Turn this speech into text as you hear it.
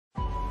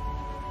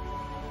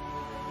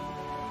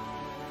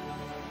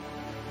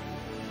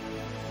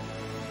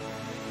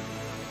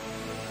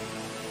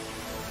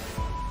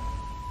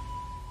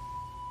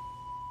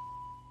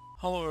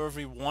Hello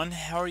everyone,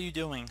 how are you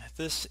doing?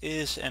 This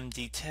is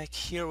MD Tech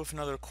here with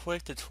another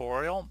quick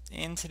tutorial.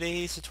 In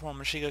today's tutorial, I'm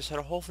going to show you guys how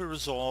to hopefully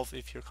resolve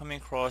if you're coming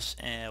across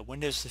a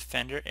Windows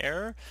Defender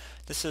error.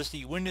 This is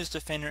the Windows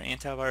Defender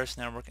Antivirus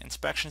Network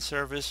Inspection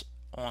Service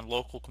on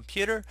local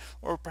computer,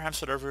 or perhaps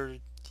whatever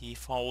the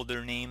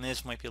folder name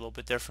is, might be a little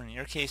bit different in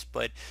your case,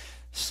 but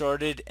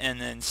started and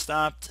then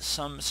stopped.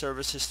 Some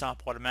services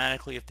stop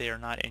automatically if they are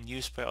not in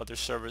use by other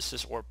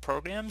services or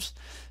programs.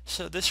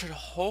 So this should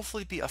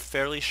hopefully be a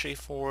fairly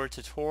straightforward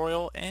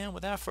tutorial, and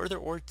without further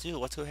ado,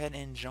 let's go ahead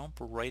and jump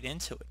right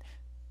into it.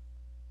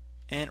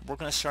 And we're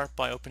going to start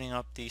by opening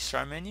up the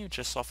start menu.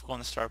 Just left click on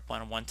the start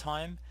button one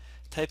time.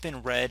 Type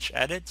in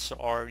regedit, so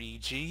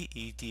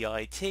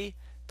regedit.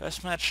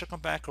 Best match should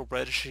come back a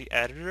registry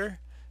editor.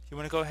 You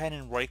want to go ahead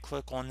and right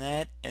click on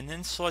that and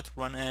then select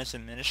run as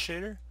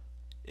administrator.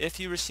 If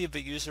you receive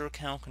a user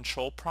account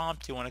control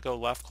prompt, you want to go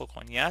left click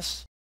on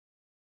yes.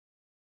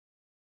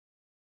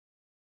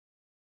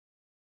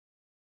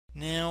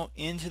 Now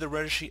into the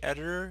registry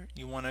editor,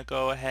 you want to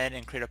go ahead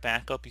and create a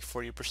backup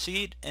before you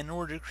proceed. In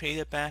order to create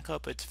a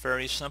backup, it's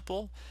very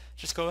simple.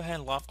 Just go ahead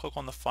and left click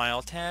on the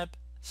file tab,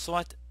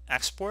 select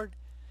export.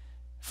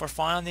 For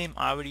file name,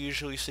 I would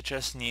usually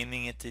suggest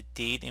naming it the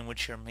date in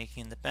which you're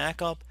making the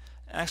backup.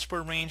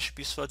 Export range should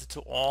be selected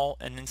to all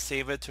and then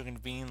save it to a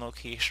convenient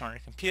location on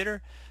your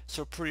computer.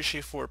 So pretty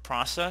straightforward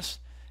process.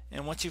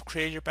 And once you've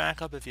created your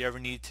backup, if you ever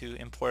need to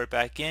import it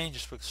back in,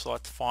 just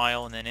select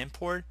file and then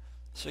import.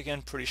 So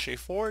again, pretty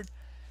straightforward.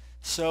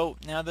 So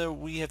now that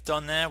we have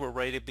done that, we're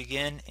ready to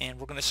begin, and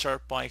we're going to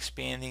start by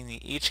expanding the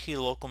HK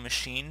local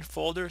machine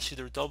folder. So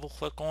either double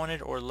click on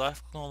it or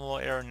left click on the little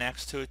arrow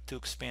next to it to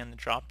expand the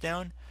drop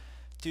down.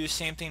 Do the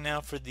same thing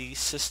now for the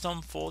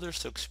system folder,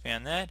 so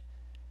expand that.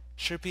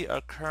 Should be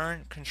a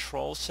current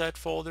control set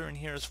folder in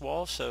here as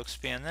well, so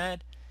expand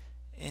that.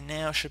 And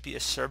now should be a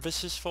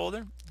services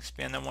folder,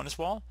 expand that one as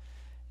well.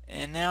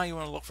 And now you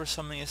want to look for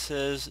something that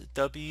says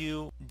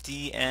WDNISV.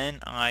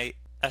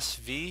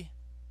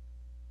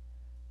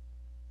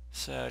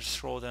 So just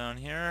scroll down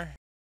here.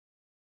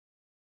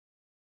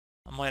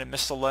 I might have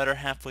missed a letter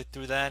halfway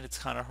through that. It's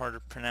kind of hard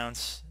to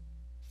pronounce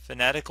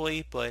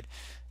phonetically, but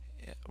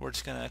we're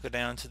just going to go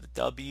down to the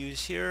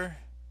W's here.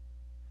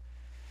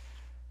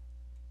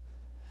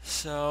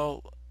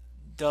 So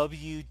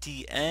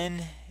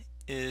WDN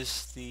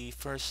is the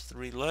first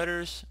three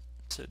letters.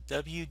 So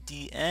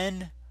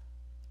WDNIS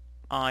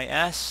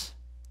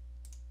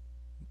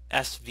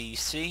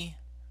SVC,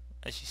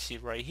 as you see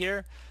right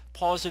here.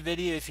 Pause the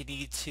video if you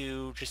need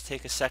to just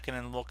take a second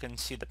and look and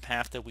see the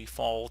path that we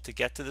follow to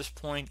get to this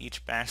point.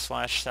 Each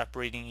backslash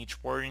separating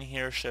each word in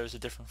here shows a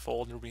different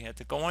folder we had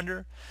to go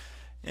under.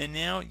 And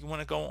now you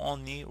want to go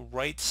on the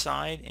right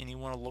side and you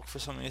want to look for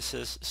something that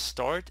says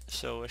start.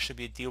 So it should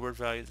be a dword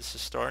value. This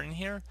is start in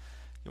here.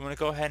 You want to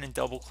go ahead and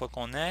double click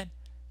on that.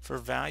 For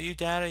value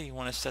data, you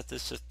want to set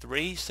this to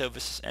 3. So if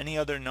this is any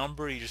other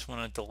number, you just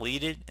want to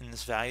delete it in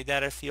this value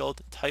data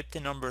field. Type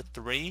the number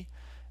 3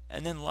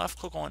 and then left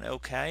click on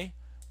OK.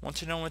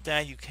 Once you're done with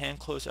that, you can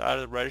close out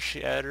of the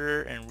registry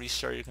editor and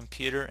restart your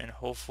computer, and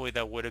hopefully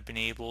that would have been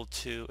able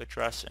to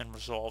address and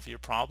resolve your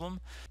problem.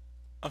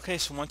 Okay,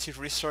 so once you've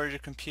restarted your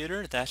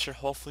computer, that should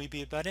hopefully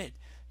be about it.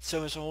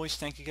 So as always,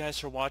 thank you guys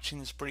for watching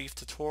this brief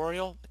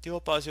tutorial. I do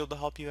hope I was able to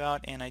help you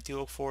out, and I do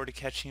look forward to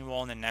catching you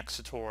all in the next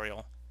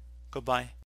tutorial. Goodbye.